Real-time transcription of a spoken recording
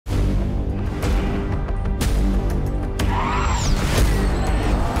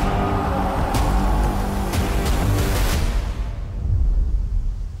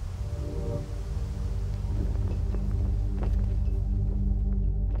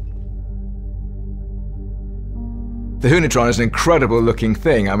The Hoonitron is an incredible looking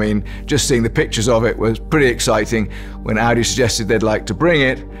thing. I mean, just seeing the pictures of it was pretty exciting. When Audi suggested they'd like to bring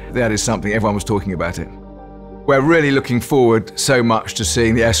it, that is something everyone was talking about it. We're really looking forward so much to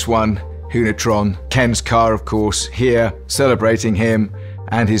seeing the S1 Hoonitron, Ken's car of course, here, celebrating him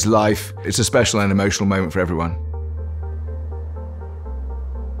and his life. It's a special and emotional moment for everyone.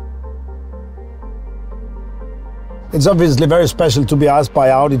 It's obviously very special to be asked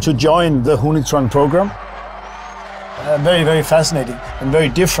by Audi to join the Hoonitron program. Very, very fascinating and very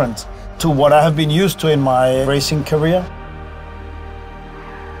different to what I have been used to in my racing career.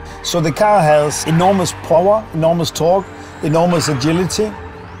 So the car has enormous power, enormous torque, enormous agility.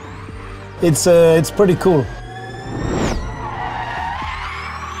 It's pretty cool.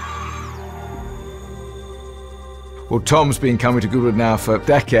 Well, Tom's been coming to Goodwood now for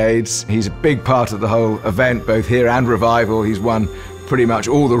decades. He's a big part of the whole event, both here and Revival. He's won pretty much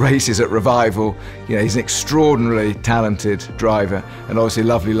all the races at Revival. You know, he's an extraordinarily talented driver and obviously a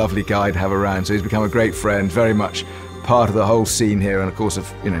lovely, lovely guy to have around. So he's become a great friend, very much part of the whole scene here and of course,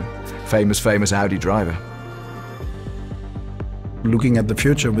 famous Audi driver. Looking at the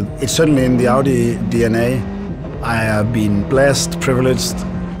future, it's certainly in the Audi DNA. I have been blessed, privileged,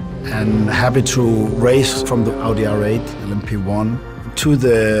 and happy to race from the Audi R8 LMP1 to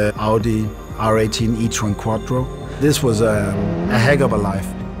the Audi R18 e-tron Quattro. This was a heck of a life.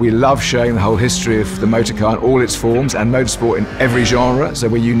 We love showing the whole history of the motor car in all its forms and motorsport in every genre, so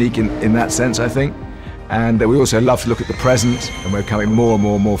we're unique in that sense, I think. And we also love to look at the present, and we're becoming more and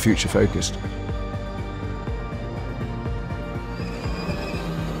more future focused.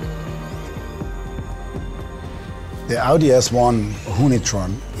 The Audi S1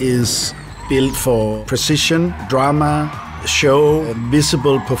 Hoonitron is built for precision, drama, show,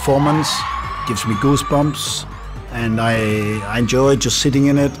 visible performance. Gives me goosebumps, and I enjoy just sitting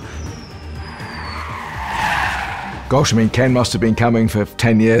in it. Gosh, I mean, Ken must have been coming for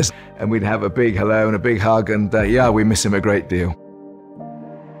 10 years, and we'd have a big hello and a big hug, and yeah, we miss him a great deal.